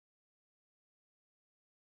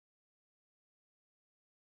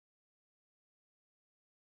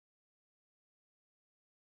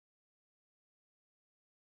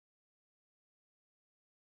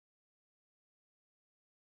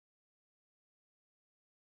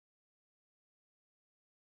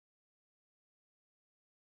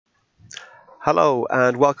Hello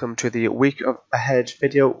and welcome to the Week Ahead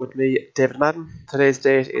video with me, David Madden. Today's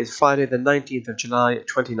date is Friday the 19th of July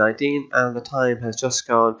 2019 and the time has just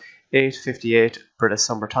gone 8:58 British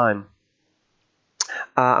Summer Time.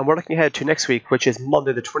 And we're looking ahead to next week, which is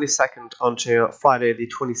Monday the 22nd until Friday the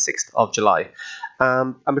 26th of July.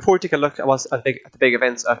 And before we take a look at the big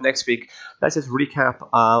events of next week, let's just recap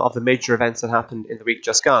of the major events that happened in the week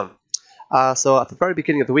just gone. So at the very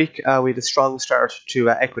beginning of the week, we had a strong start to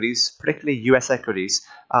equities, particularly US equities.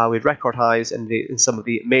 We had record highs in some of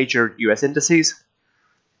the major US indices.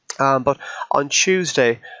 But on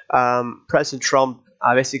Tuesday, President Trump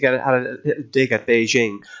basically had a little dig at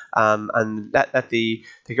Beijing and let the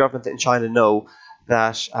government in China know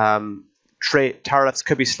that trade tariffs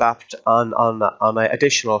could be slapped on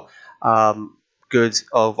additional goods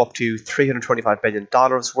of up to $325 billion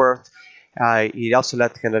worth. He also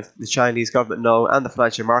let the Chinese government know and the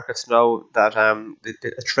financial markets know that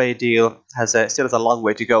the trade deal still has a long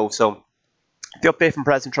way to go. So the update from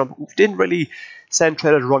President Trump didn't really send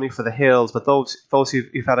traders running for the hills, but those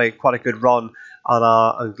who've had quite a good run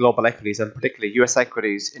on global equities and particularly US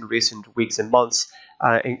equities in recent weeks and months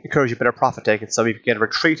encourage a bit of profit taking. So we've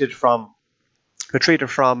retreated from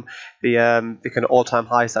the kind of all-time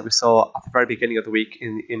highs that we saw at the very beginning of the week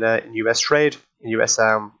in US trade, in US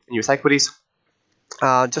equities.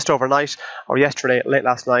 Just overnight, or yesterday, late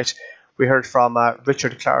last night, we heard from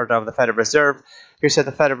Richard Clarida of the Federal Reserve, who said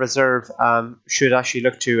the Federal Reserve should actually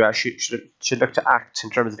look to act in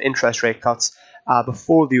terms of interest rate cuts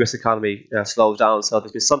before the US economy slows down. So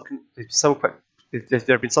there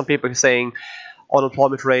have been some people saying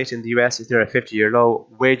unemployment rate in the US is near a 50-year low,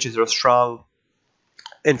 wages are strong,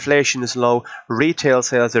 inflation is low, retail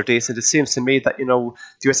sales are decent. It seems to me that the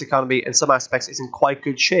US economy in some aspects is in quite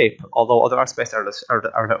good shape, although other aspects are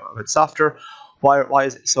a bit softer. Why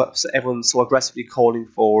is everyone so aggressively calling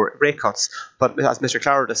for rate cuts? But as Mr.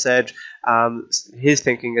 Clarida said, his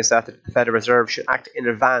thinking is that the Federal Reserve should act in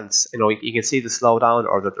advance. You can see the slowdown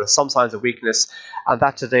or that there's some signs of weakness, and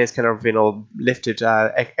that today has kind of lifted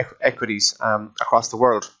equities across the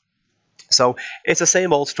world. So it's the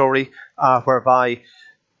same old story whereby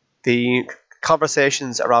the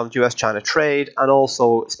conversations around US-China trade and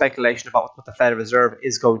also speculation about what the Federal Reserve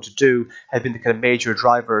is going to do have been the kind of major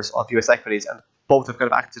drivers of US equities, and both have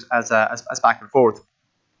kind of acted as back and forth.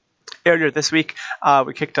 Earlier this week,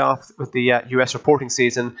 we kicked off with the US reporting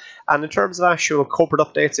season, and in terms of actual corporate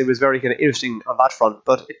updates, it was very kind of interesting on that front,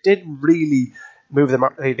 but it didn't really move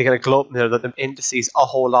the indices a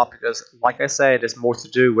whole lot because, like I said, it's more to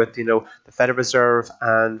do with the Federal Reserve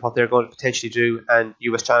and what they're going to potentially do and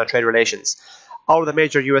US-China trade relations. All of the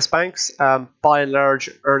major US banks, by and large,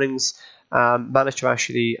 earnings managed to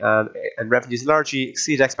actually and revenues largely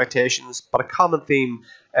exceed expectations. But a common theme,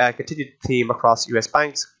 continued theme across US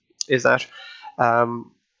banks, is that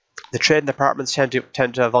the trading departments tend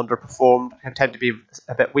to have underperformed and tend to be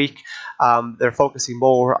a bit weak. They're focusing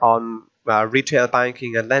more on retail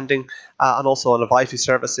banking and lending, and also on advisory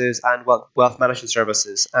services and wealth management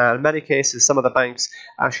services. In many cases, some of the banks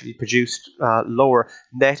actually produced lower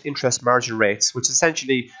net interest margin rates, which is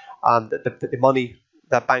essentially the money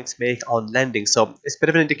that banks make on lending. So it's a bit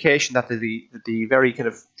of an indication that the very kind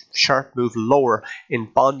of sharp move lower in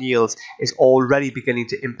bond yields is already beginning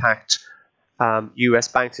to impact US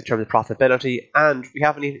banks in terms of profitability, and we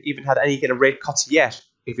haven't even had any kind of rate cuts yet,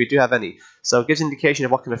 if we do have any. So it gives an indication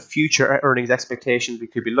of what kind of future earnings expectations we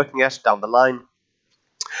could be looking at down the line.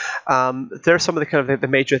 There are some of the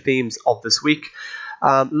major themes of this week.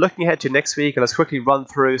 Looking ahead to next week, let's quickly run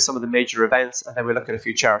through some of the major events, and then we'll look at a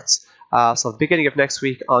few charts. So at the beginning of next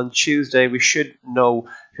week, on Tuesday, we should know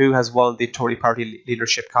who has won the Tory party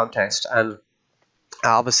leadership contest, and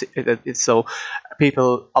obviously, it's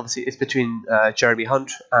between Jeremy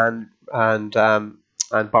Hunt and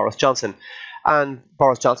Boris Johnson. And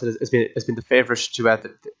Boris Johnson has been the favourite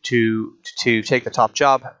to take the top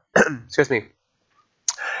job. Excuse me.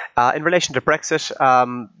 In relation to Brexit,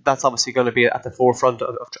 that's obviously going to be at the forefront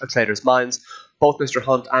of traders' minds. Both Mr.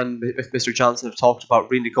 Hunt and Mr. Johnson have talked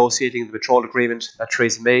about renegotiating the withdrawal agreement that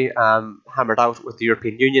Theresa May hammered out with the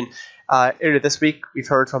European Union. Earlier this week, we've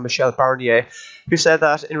heard from Michel Barnier, who said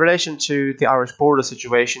that in relation to the Irish border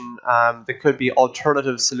situation, there could be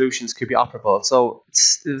alternative solutions could be operable. So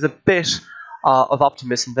there's a bit of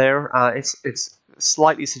optimism there. It's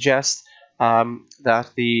slightly suggests that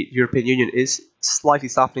the European Union is slightly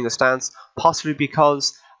softening the stance, possibly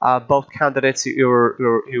because both candidates who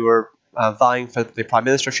were vying for the prime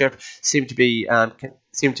ministership seem to be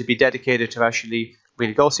dedicated to actually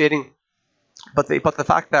renegotiating. But the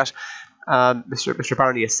fact that Mr.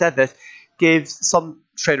 Barnier said that gave some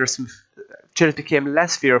traders became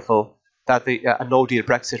less fearful that a no-deal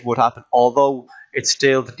Brexit would happen, although it's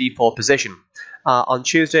still the default position. On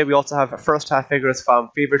Tuesday, we also have first half figures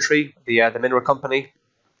from Fevertree, the mineral company.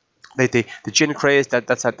 The gin craze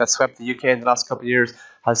that swept the UK in the last couple of years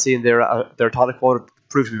has seen their tonic water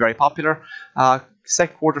prove to be very popular.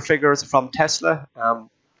 Second quarter figures from Tesla.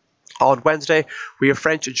 On Wednesday, we have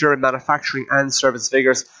French and German manufacturing and service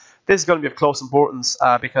figures. This is going to be of close importance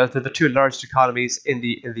because they're the two largest economies in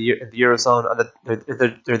the Eurozone, and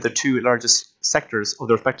they're the two largest sectors of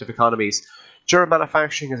their respective economies. German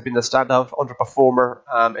manufacturing has been the standout underperformer.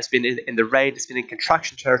 It's been in the red. It's been in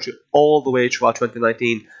contraction territory all the way throughout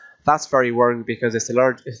 2019. That's very worrying because it's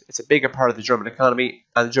a bigger part of the German economy,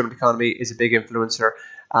 and the German economy is a big influencer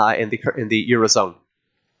in the Eurozone.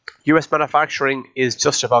 US manufacturing is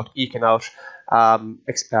just about eking out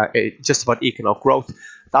growth.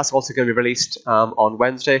 That's also going to be released on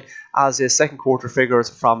Wednesday, as is second quarter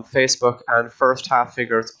figures from Facebook and first half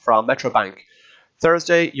figures from Metrobank.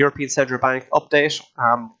 Thursday, European Central Bank update.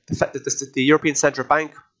 The European Central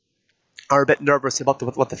Bank are a bit nervous about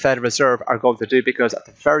what the Federal Reserve are going to do, because at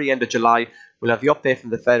the very end of July, we'll have the update from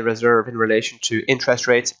the Federal Reserve in relation to interest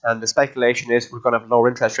rates, and the speculation is we're going to have lower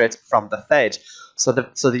interest rates from the Fed. So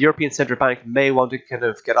the European Central Bank may want to kind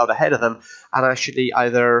of get out ahead of them and actually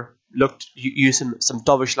either use some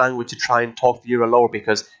dovish language to try and talk the euro lower,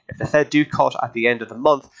 because if the Fed do cut at the end of the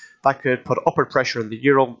month, that could put upward pressure on the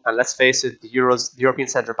euro, and let's face it, the European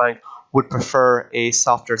Central Bank would prefer a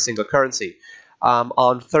softer single currency.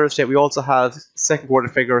 On Thursday, we also have second quarter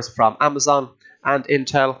figures from Amazon and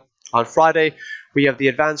Intel. On Friday, we have the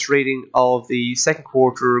advanced reading of the second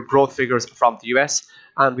quarter growth figures from the US,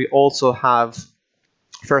 and we also have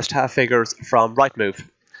first half figures from Rightmove.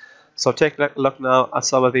 So take a look now at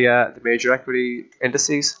some of the major equity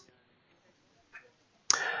indices.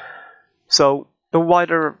 So the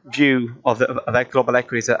wider view of global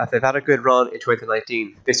equities, they've had a good run in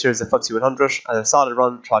 2019. This year is the FTSE 100, and a solid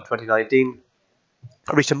run throughout 2019.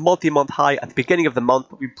 Reached a multi-month high at the beginning of the month,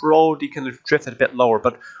 but we broadly kind of drifted a bit lower.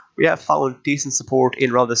 But we have found decent support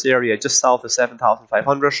in around this area, just south of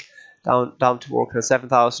 7,500, down toward kind of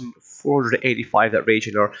 7,485, that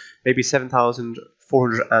region, or maybe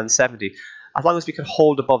 7,470. As long as we can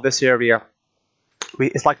hold above this area,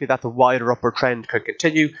 it's likely that the wider upward trend could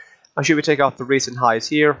continue. And should we take off the recent highs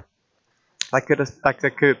here, that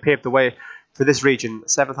could pave the way for this region,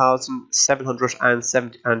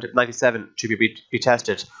 7,797 to be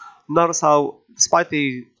retested. Notice how, despite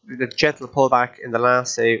the gentle pullback in the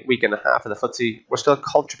last, say, week and a half of the FTSE, we're still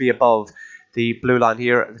comfortably above the blue line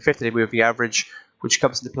here, the 50-day moving average, which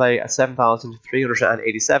comes into play at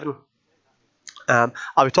 7,387. I'll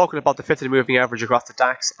be talking about the 50-day moving average across the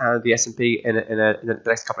DAX and the S&P in the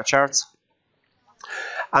next couple of charts.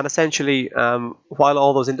 And essentially, while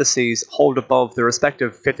all those indices hold above their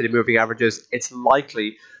respective 50-day moving averages, it's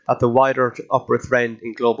likely that the wider upward trend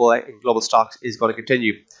in global stocks is going to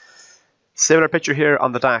continue. Similar picture here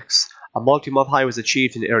on the DAX. A multi-month high was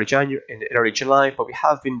achieved in early July, but we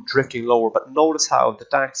have been drifting lower. But notice how the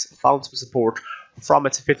DAX found some support from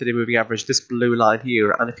its 50-day moving average, this blue line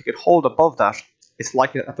here. And if you could hold above that, it's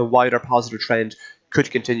likely that the wider positive trend could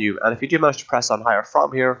continue. And if you do manage to press on higher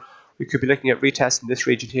from here, we could be looking at retesting this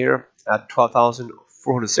region here at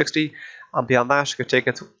 12,460, and beyond that, we could take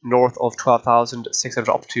it north of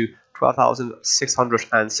 12,600 up to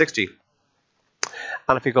 12,660.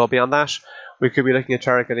 And if we go beyond that, we could be looking at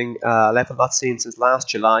targeting a level not seen since last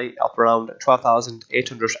July, up around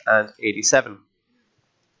 12,887.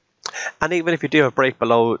 And even if you do have a break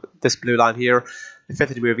below this blue line here, the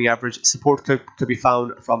 50-day moving average support could be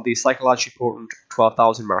found from the psychologically important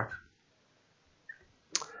 12,000 mark.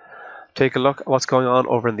 Take a look at what's going on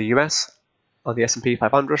over in the US on the S&P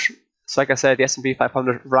 500. So like I said, the S&P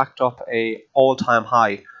 500 racked up a all-time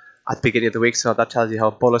high at the beginning of the week, so that tells you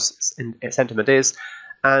how bullish sentiment is.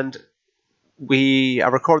 And I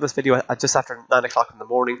recorded this video at just after 9 o'clock in the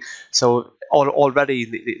morning, so already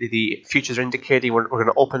the futures are indicating we're going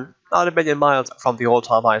to open not a million miles from the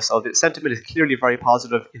all-time high. So the sentiment is clearly very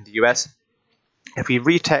positive in the US. If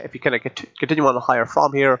we kind of continue on the higher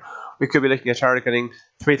from here, we could be looking at targeting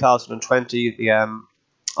 3,020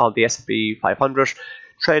 on the S&P 500.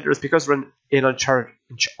 Traders, because we're in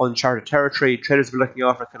uncharted territory, traders will be looking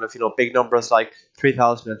out for kind of big numbers like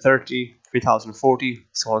 3,030, 3,040,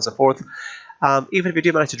 so on and so forth. Even if we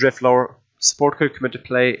do manage to drift lower, support could come into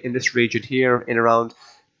play in this region here in around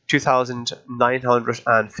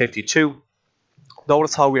 2,952.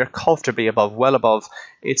 Notice how we are comfortably well above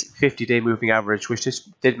its 50-day moving average, which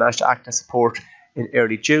did manage to act as support in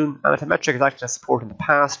early June. And if a metric has acted as support in the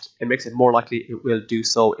past, it makes it more likely it will do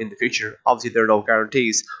so in the future. Obviously, there are no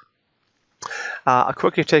guarantees. I'll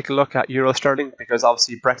quickly take a look at euro sterling, because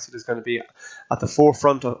obviously Brexit is going to be at the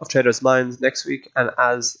forefront of traders' minds next week,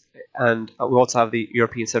 and we also have the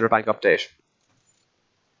European Central Bank update.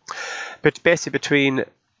 But basically between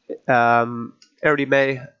early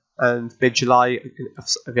May and mid-July,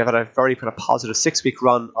 we have had a very kind of positive 6-week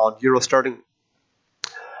run on euro sterling.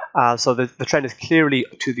 So the trend is clearly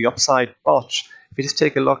to the upside, but if you just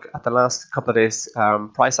take a look at the last couple of days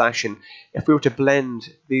price action, if we were to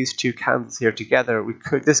blend these two candles here together,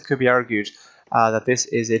 this could be argued that this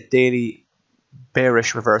is a daily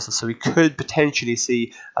bearish reversal. So we could potentially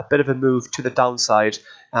see a bit of a move to the downside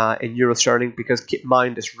in euro sterling, because keep in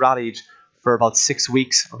mind it's rallied for about 6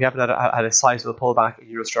 weeks. We haven't had a sizable pullback in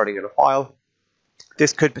euro sterling in a while.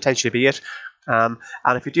 This could potentially be it. And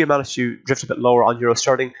if we do manage to drift a bit lower on euro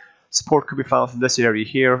sterling, support could be found from this area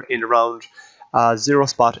here in around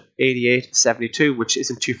 0.8872, which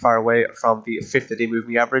isn't too far away from the 50-day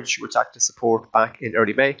moving average, which acted as support back in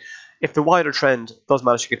early May. If the wider trend does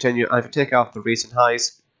manage to continue, and if you take off the recent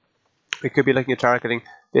highs, we could be looking at targeting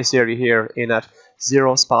this area here in at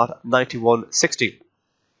 0.9160.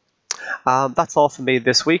 That's all from me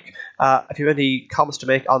this week. If you have any comments to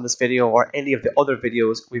make on this video or any of the other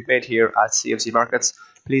videos we've made here at CMC Markets,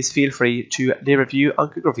 please feel free to leave a review on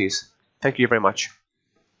Quick Reviews. Thank you very much.